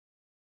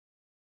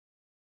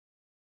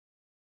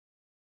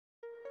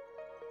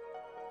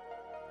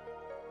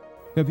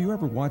Have you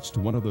ever watched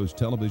one of those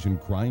television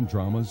crime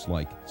dramas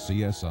like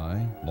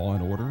CSI, Law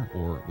 & Order,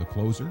 or The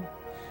Closer,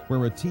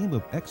 where a team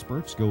of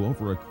experts go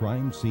over a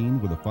crime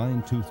scene with a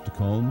fine-toothed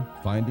comb,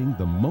 finding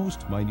the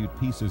most minute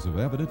pieces of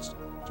evidence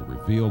to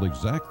reveal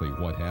exactly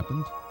what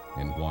happened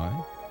and why?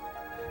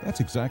 That's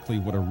exactly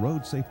what a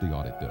road safety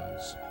audit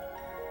does.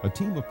 A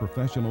team of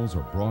professionals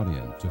are brought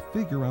in to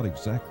figure out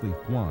exactly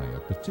why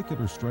a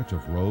particular stretch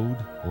of road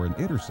or an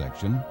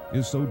intersection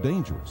is so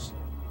dangerous.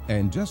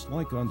 And just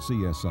like on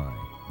CSI,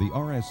 the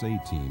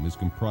RSA team is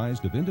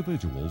comprised of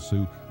individuals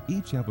who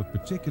each have a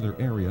particular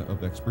area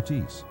of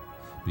expertise.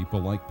 People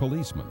like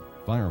policemen,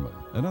 firemen,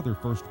 and other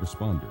first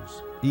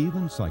responders.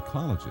 Even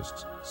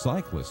psychologists,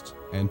 cyclists,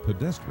 and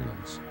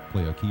pedestrians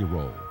play a key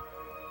role.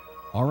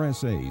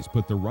 RSAs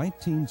put the right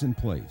teams in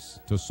place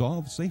to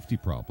solve safety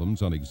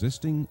problems on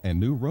existing and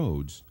new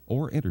roads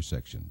or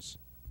intersections.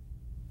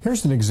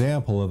 Here's an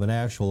example of an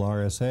actual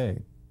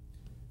RSA.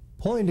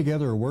 Pulling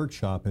together a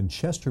workshop in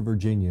Chester,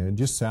 Virginia,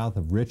 just south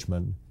of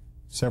Richmond,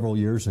 several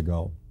years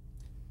ago.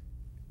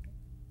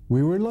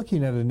 We were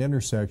looking at an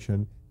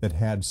intersection that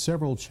had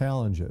several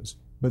challenges,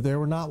 but they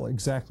were not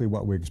exactly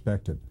what we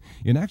expected.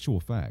 In actual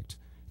fact,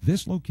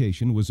 this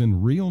location was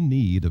in real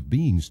need of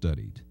being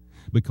studied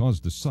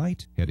because the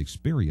site had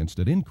experienced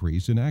an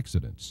increase in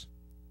accidents.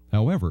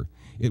 However,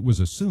 it was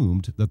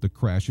assumed that the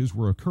crashes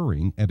were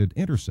occurring at an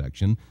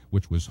intersection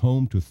which was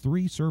home to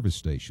 3 service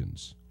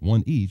stations,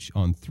 one each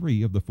on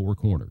 3 of the 4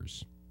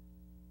 corners.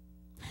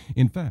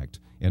 In fact,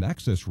 an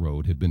access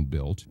road had been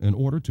built in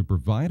order to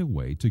provide a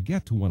way to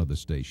get to one of the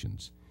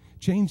stations,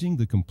 changing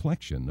the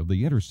complexion of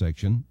the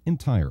intersection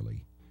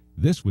entirely.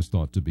 This was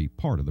thought to be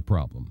part of the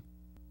problem.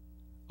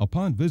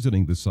 Upon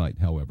visiting the site,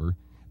 however,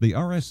 the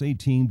RSA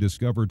team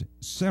discovered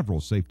several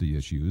safety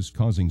issues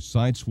causing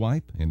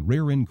sideswipe and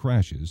rear-end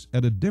crashes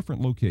at a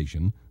different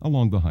location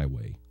along the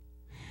highway.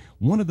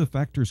 One of the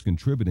factors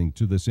contributing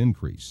to this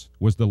increase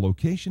was the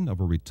location of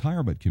a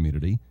retirement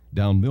community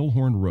down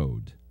Millhorn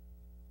Road.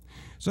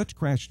 Such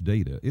crash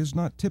data is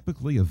not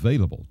typically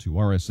available to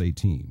RSA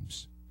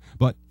teams,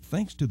 but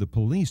thanks to the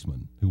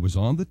policeman who was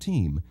on the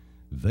team,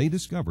 they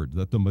discovered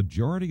that the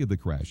majority of the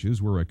crashes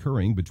were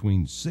occurring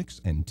between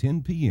 6 and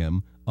 10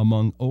 p.m.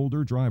 among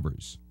older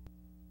drivers.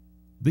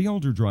 The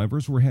older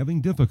drivers were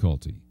having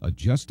difficulty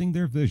adjusting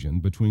their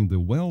vision between the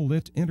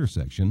well-lit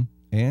intersection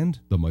and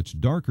the much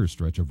darker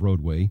stretch of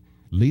roadway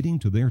leading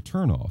to their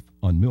turnoff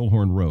on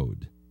Millhorn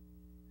Road.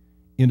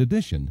 In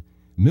addition,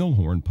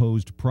 Millhorn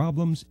posed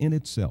problems in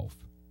itself.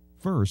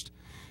 First,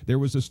 there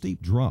was a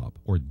steep drop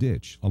or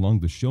ditch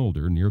along the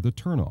shoulder near the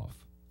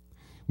turnoff.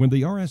 When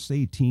the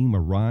RSA team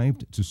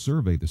arrived to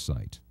survey the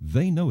site,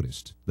 they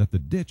noticed that the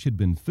ditch had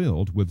been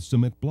filled with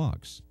cement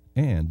blocks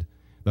and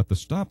that the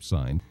stop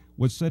sign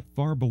was set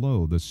far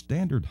below the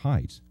standard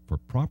height for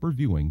proper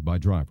viewing by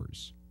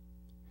drivers.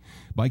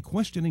 By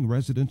questioning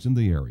residents in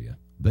the area,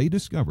 they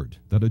discovered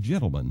that a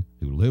gentleman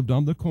who lived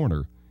on the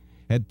corner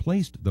had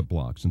placed the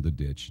blocks in the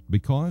ditch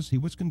because he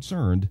was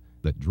concerned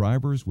that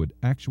drivers would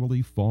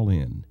actually fall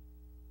in.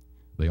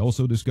 They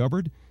also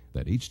discovered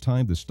that each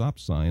time the stop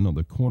sign on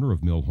the corner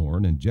of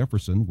Millhorn and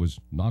Jefferson was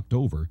knocked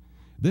over,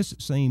 this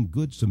same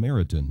Good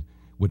Samaritan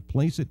would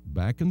place it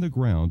back in the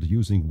ground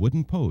using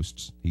wooden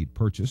posts he'd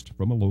purchased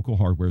from a local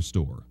hardware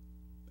store.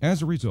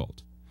 As a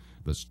result,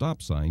 the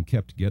stop sign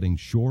kept getting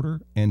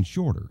shorter and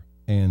shorter,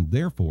 and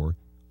therefore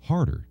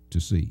harder to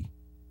see.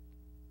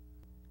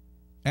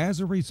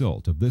 As a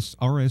result of this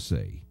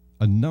RSA,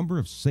 a number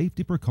of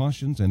safety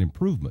precautions and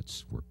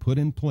improvements were put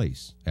in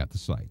place at the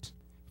site.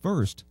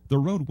 First, the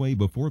roadway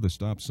before the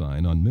stop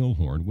sign on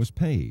Millhorn was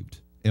paved,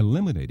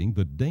 eliminating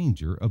the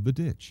danger of the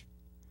ditch.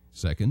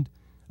 Second,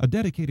 a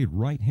dedicated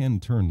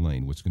right-hand turn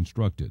lane was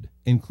constructed,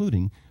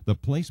 including the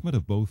placement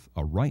of both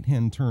a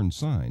right-hand turn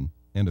sign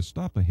and a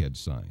stop-ahead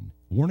sign,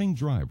 warning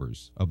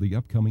drivers of the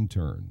upcoming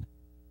turn.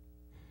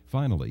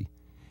 Finally,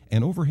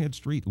 an overhead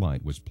street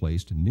light was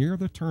placed near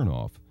the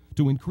turnoff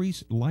to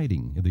increase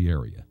lighting in the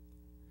area.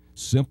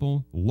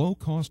 Simple,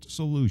 low-cost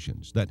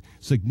solutions that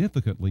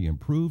significantly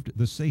improved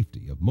the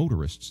safety of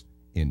motorists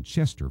in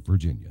Chester,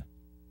 Virginia.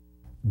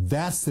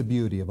 That's the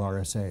beauty of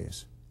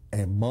RSAs.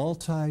 A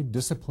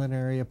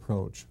multidisciplinary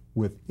approach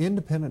with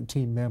independent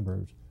team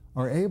members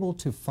are able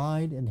to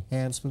find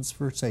enhancements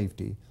for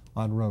safety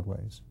on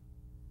roadways.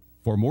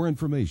 For more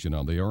information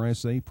on the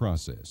RSA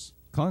process,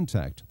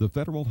 contact the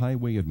Federal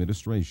Highway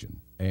Administration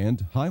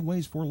and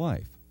Highways for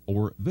Life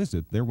or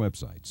visit their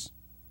websites.